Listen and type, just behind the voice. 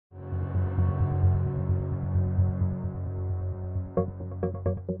I'm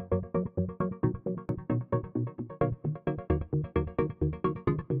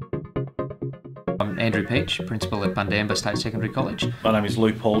Andrew Peach, Principal at Bundamba State Secondary College. My name is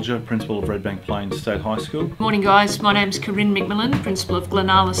Luke Polger, Principal of Redbank Plains State High School. Morning guys, my name's Corinne McMillan, Principal of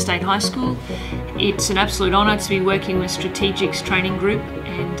Glenala State High School. It's an absolute honour to be working with Strategix Training Group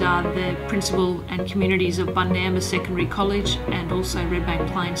and the Principal and Communities of Bundamba Secondary College and also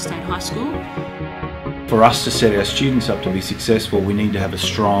Redbank Plains State High School. For us to set our students up to be successful, we need to have a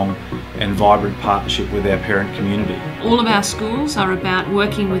strong and vibrant partnership with our parent community. All of our schools are about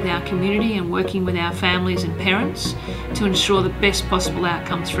working with our community and working with our families and parents to ensure the best possible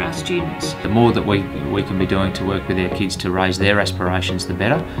outcomes for our students. The more that we can be doing to work with our kids to raise their aspirations, the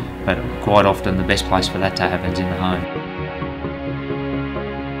better, but quite often the best place for that to happen is in the home.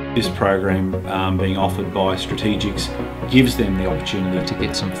 This program being offered by Strategix gives them the opportunity to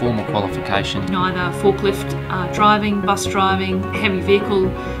get some formal qualifications. Either forklift driving, bus driving, heavy vehicle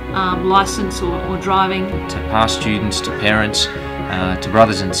licence or driving. To past students, to parents, to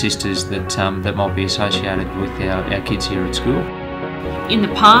brothers and sisters that might be associated with our kids here at school. In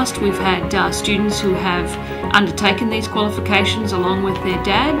the past we've had students who have undertaken these qualifications along with their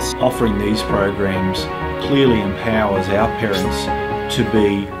dads. Offering these programs clearly empowers our parents to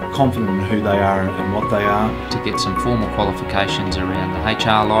be confident in who they are and what they are. To get some formal qualifications around the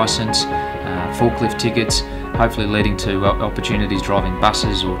HR licence, forklift tickets, hopefully leading to opportunities driving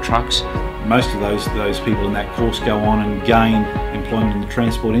buses or trucks. Most of those people in that course go on and gain employment in the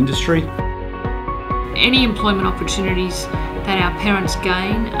transport industry. Any employment opportunities that our parents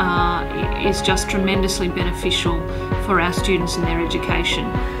gain is just tremendously beneficial for our students and their education.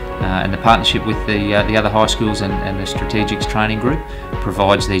 And the partnership with the other high schools and the Strategix Training Group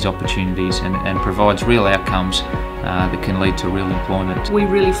provides these opportunities and provides real outcomes that can lead to real employment. We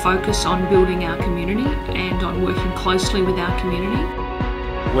really focus on building our community and on working closely with our community.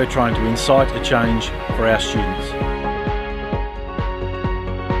 We're trying to incite a change for our students.